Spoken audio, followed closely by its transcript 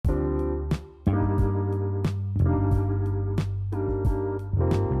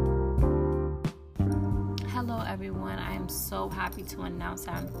so happy to announce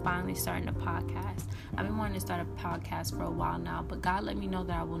that I'm finally starting a podcast. I've been wanting to start a podcast for a while now, but God let me know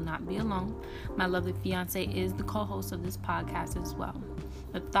that I will not be alone. My lovely fiance is the co-host of this podcast as well.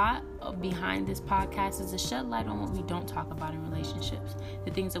 The thought behind this podcast is to shed light on what we don't talk about in relationships,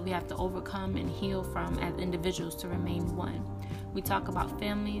 the things that we have to overcome and heal from as individuals to remain one. We talk about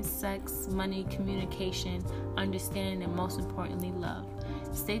family, sex, money, communication, understanding, and most importantly, love.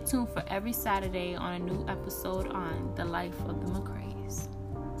 Stay tuned for every Saturday on a new episode on The Life of the McCrays.